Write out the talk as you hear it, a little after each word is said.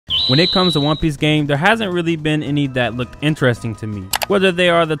When it comes to One Piece game, there hasn't really been any that looked interesting to me. Whether they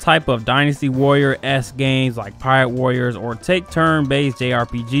are the type of Dynasty Warrior-esque games like Pirate Warriors or take turn-based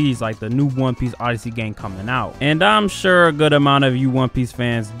JRPGs like the new One Piece Odyssey game coming out. And I'm sure a good amount of you One Piece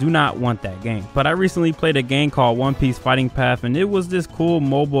fans do not want that game. But I recently played a game called One Piece Fighting Path, and it was this cool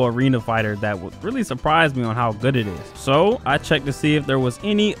mobile arena fighter that really surprised me on how good it is. So I checked to see if there was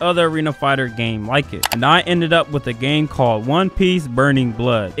any other arena fighter game like it. And I ended up with a game called One Piece Burning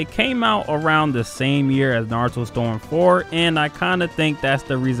Blood. It came out around the same year as Naruto Storm 4, and I kind of think that's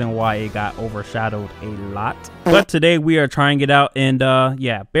the reason why it got overshadowed a lot. But today we are trying it out, and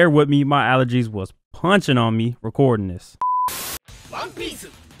yeah, bear with me, my allergies was punching on me recording this.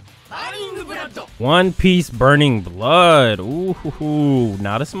 One Piece Burning Blood. Ooh,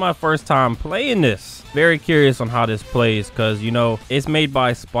 now this is my first time playing this. Very curious on how this plays, because you know it's made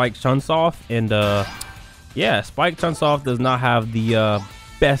by Spike Chunsoft, and yeah, Spike Chunsoft does not have the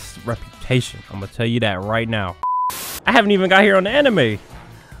best reputation. I'm gonna tell you that right now. I haven't even got here on the anime.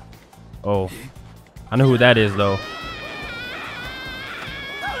 Oh, I know who that is though.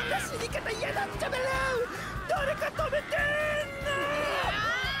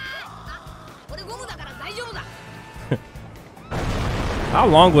 How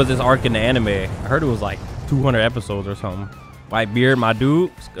long was this arc in the anime? I heard it was like 200 episodes or something. White beard, my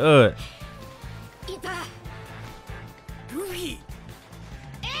dude, it's good.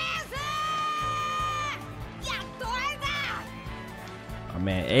 Oh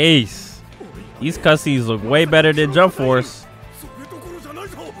man, Ace. These cutscenes look way better than Jump Force.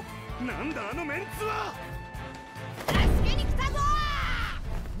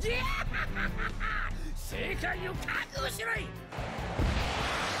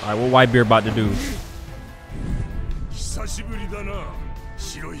 Alright, what Whitebeard about to do?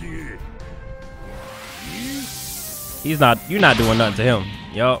 You're not doing nothing to him.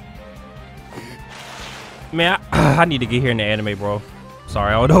 Yup. Man, I need to get here in the anime, bro.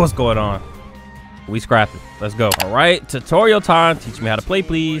 Sorry, I don't know what's going on. We scrapping. Let's go. All right, tutorial time. Teach me how to play,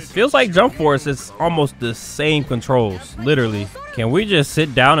 please. Feels like Jump Force is almost the same controls, literally. Can we just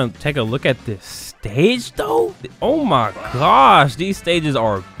sit down and take a look at this stage, though? Oh my gosh, these stages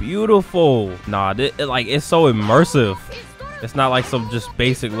are beautiful. Nah, it's so immersive. It's not like some just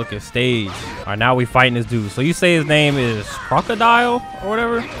basic looking stage. All right, now we fighting this dude. So you say his name is Crocodile or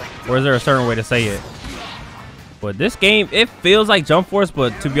whatever? Or is there a certain way to say it? But this game, it feels like Jump Force,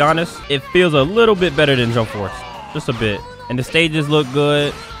 but to be honest, it feels a little bit better than Jump Force. Just a bit. And the stages look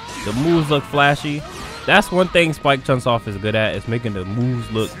good. The moves look flashy. That's one thing Spike Chunsoft is good at, is making the moves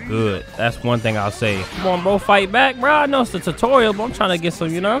look good. That's one thing I'll say. Come on, bro, fight back, bro. I know it's the tutorial, but I'm trying to get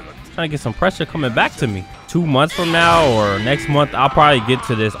some, you know, trying to get some pressure coming back to me. 2 months from now or next month, I'll probably get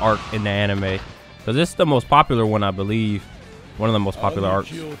to this arc in the anime. Because it's the most popular one, I believe. One of the most popular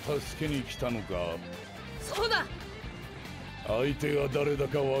arcs.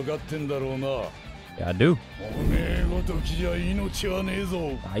 Yeah, I do.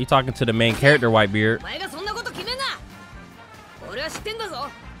 You talking to the main character, Whitebeard.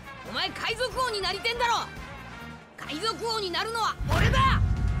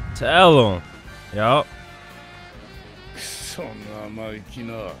 Tell him. Yup.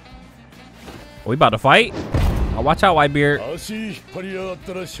 We about to fight? Oh, watch out, Whitebeard.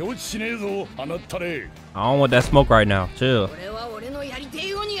 I don't want that smoke right now. Chill.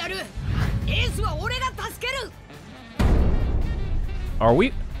 Are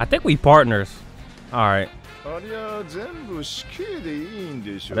we? I think we partners. All right. That's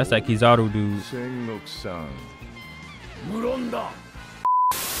that Kizaru dude.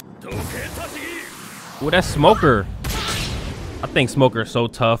 Ooh, that's Smoker. I think Smoker's so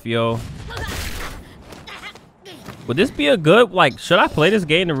tough, yo. Would this be a good, like, should I play this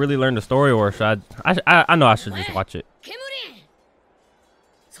game to really learn the story, or should I know I should just watch it.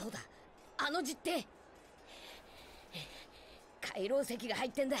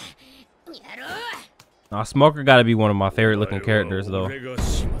 Smoker gotta be one of my favorite looking characters, though.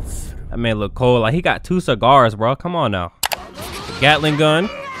 That man look cold. Like, he got 2 cigars, bro. Come on now. The Gatling gun.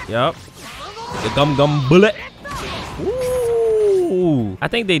 Yup. The gum bullet. Ooh. I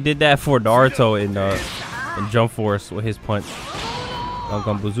think they did that for Naruto in Jump Force with his punch.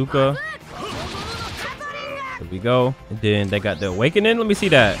 Gum bazooka. There we go. And then they got the awakening. Let me see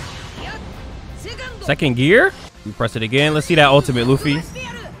that. Second gear. We press it again. Let's see that ultimate, Luffy.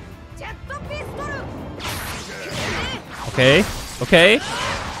 Okay. Okay.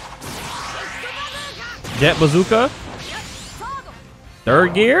 Jet bazooka.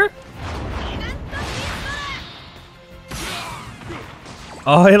 Third gear.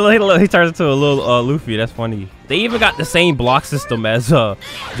 Oh, he turns into a little Luffy. That's funny. They even got the same block system as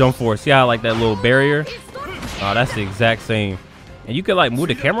Jump Force. See how like that little barrier? Oh, that's the exact same. And you could like move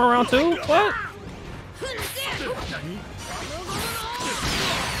the camera around too? What?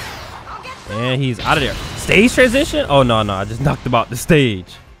 And he's out of there. Stage transition? Oh, no, I just knocked him out the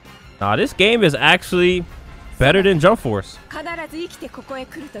stage. Nah, this game is actually better than Jump Force.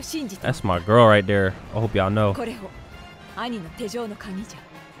 That's my girl right there. I hope y'all know.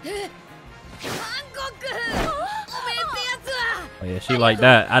 Oh, yeah, she like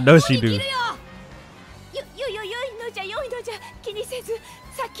that. I know she do. What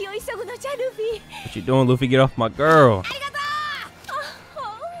you doing, Luffy? Get off my girl.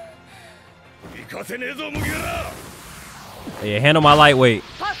 Yeah, handle my lightweight.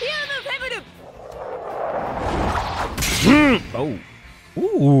 Oh.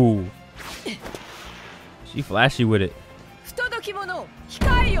 Ooh. She flashy with it.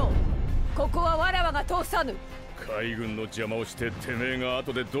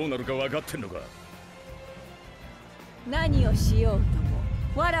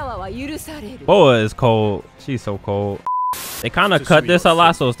 Boa is cold. She's so cold. They kind of cut this a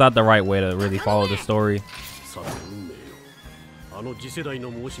lot, so it's not the right way to really follow the story.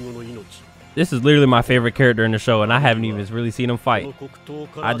 This is literally my favorite character in the show, and I haven't even really seen him fight.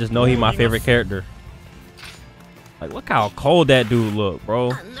 I just know he's my favorite character. Like, look how cold that dude look,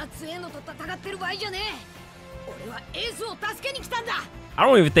 bro. I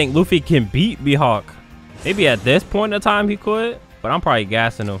don't even think Luffy can beat Mihawk. Maybe at this point in time he could, but I'm probably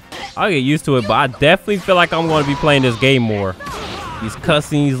gassing him. I'll get used to it, but I definitely feel like I'm going to be playing this game more. These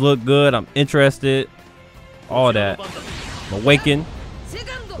cutscenes look good. I'm interested. All that. I'm awakened.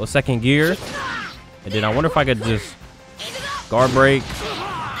 Go second gear. And then I wonder if I could just guard break.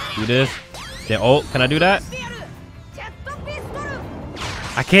 Do this. Then ult. Can I do that?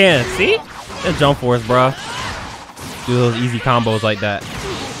 I can. See? That's Jump Force, bro. Do those easy combos like that.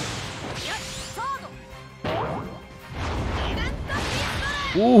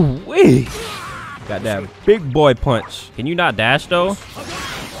 Ooh, wee. Got that big boy punch. Can you not dash though?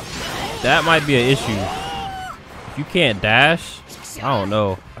 That might be an issue. If you can't dash, I don't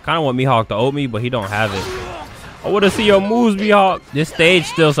know. I kind of want Mihawk to ult me, but he don't have it. I want to see your moves, Mihawk. This stage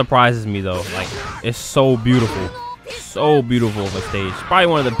still surprises me though. Like, it's so beautiful. So beautiful of a stage. Probably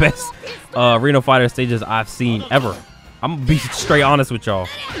one of the best Arena Fighter stages I've seen ever. I'm gonna be straight honest with y'all.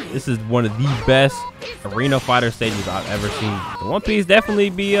 This is one of the best Arena Fighter stages I've ever seen. The One Piece definitely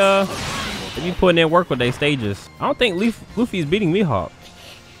be putting in work with their stages. I don't think Luffy's beating Mihawk.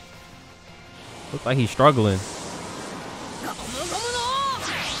 Looks like he's struggling.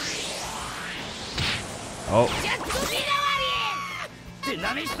 Oh.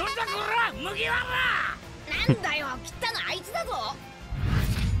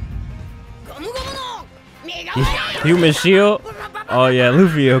 Human shield. Oh yeah,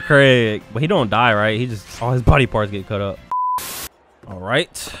 Luffy or Craig, but he don't die, right? He just all his body parts get cut up. All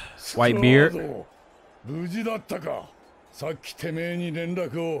right, white beard. Oh.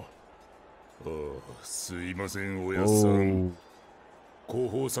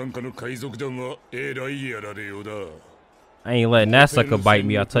 I ain't letting that sucker bite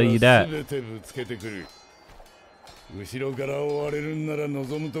me, I'll tell you that.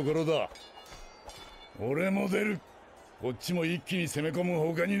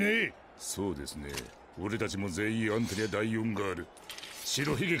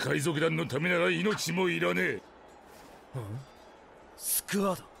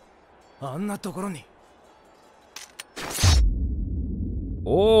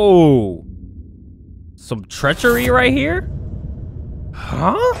 Oh, some treachery right here?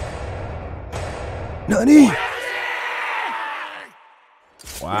 Huh? Nani?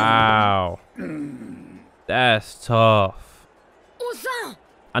 Wow. That's tough.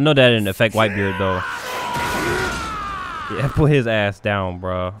 I know that didn't affect Whitebeard though. Yeah, put his ass down,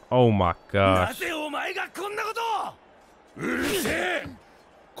 bro. Oh my gosh. Oh my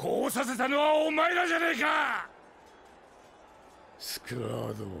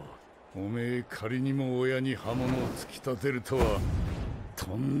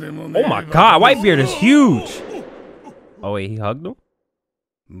god, Whitebeard is huge. Oh wait, he hugged him?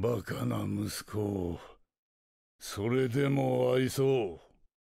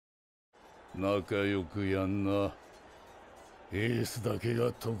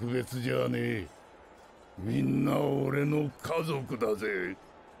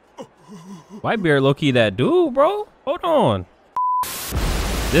 Whitebeard low-key that dude, bro. Hold on.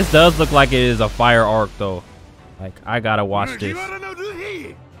 This does look like it is a fire arc though. Like, I gotta watch this.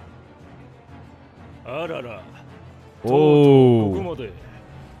 Oh.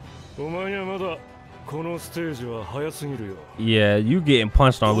 Yeah, you getting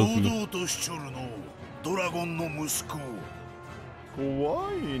punched on Luffy.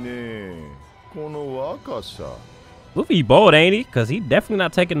 Luffy bold, ain't he? Cause he definitely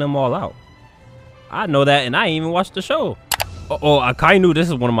not taking them all out. I know that, and I ain't even watched the show. Oh, Akainu, this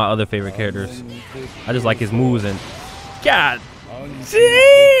is one of my other favorite characters. I just like his moves and God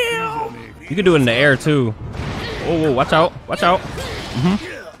damn! You can do it in the air too. Oh, watch out, watch out.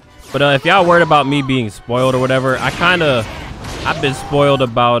 But if y'all worried about me being spoiled or whatever, I've been spoiled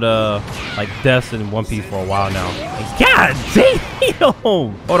about like deaths in One Piece for a while now. And God damn!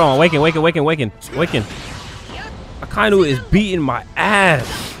 Hold on, waking. Akainu is beating my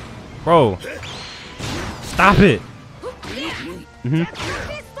ass, bro. Stop it. Look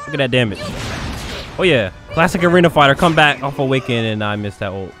at that damage. Oh yeah, classic arena fighter, come back off Awaken, and I missed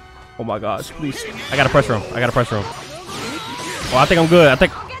that ult. Oh my gosh, please. I gotta pressure him. Oh, I think I'm good.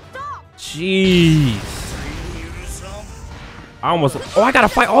 Jeez. Oh, I gotta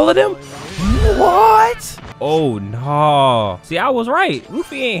fight all of them? What? Oh no. See, I was right.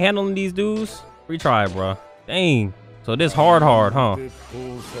 Luffy ain't handling these dudes. Retry, bro. Dang. So this hard, huh?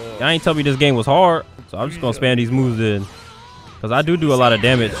 Y'all ain't tell me this game was hard. So I'm just gonna spam these moves in. Cause I do a lot of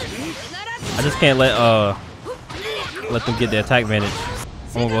damage. I just can't let them get the attack advantage.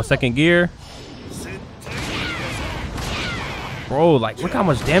 I'm gonna go second gear. Bro, like look how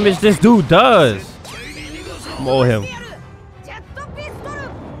much damage this dude does. Mow him.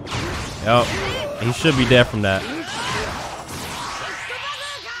 Yup. He should be dead from that.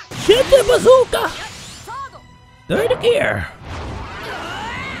 Shit the bazooka! Third gear.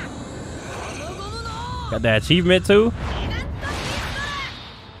 Got that achievement too.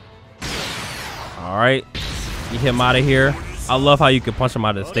 Alright. Get him out of here. I love how you can punch him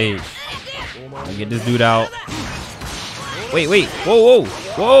out of the stage. Get this dude out. Wait. Whoa.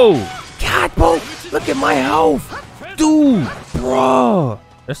 God, bro. Look at my health. Dude, bro.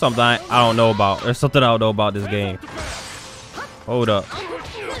 There's something I don't know about. There's something I don't know about this game. Hold up.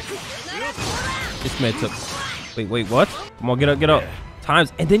 This man took... Wait, what? Come on, get up.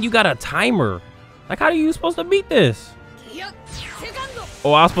 Times. And then you got a timer. Like, how are you supposed to beat this?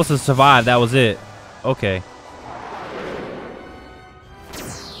 Oh, I was supposed to survive. That was it. Okay.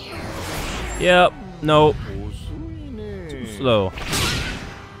 Yep. Nope. Too slow.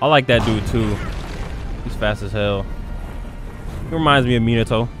 I like that dude too. He's fast as hell. He reminds me of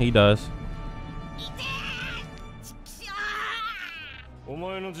Minato. He does.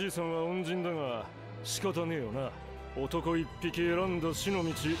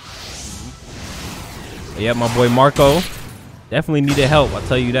 Yeah, my boy Marco definitely needed help. I'll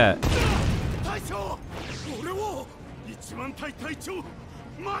tell you that.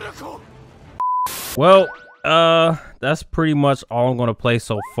 Well, that's pretty much all I'm gonna play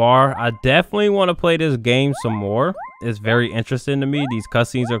so far. I definitely want to play this game some more. It's very interesting to me. These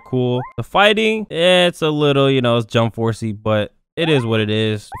cutscenes are cool. The fighting, it's a little, it's Jump Forcey, but it is what it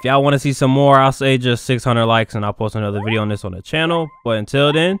is. If y'all want to see some more, I'll say just 600 likes and I'll post another video on this on the channel. But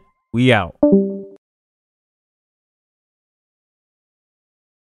until then, we out.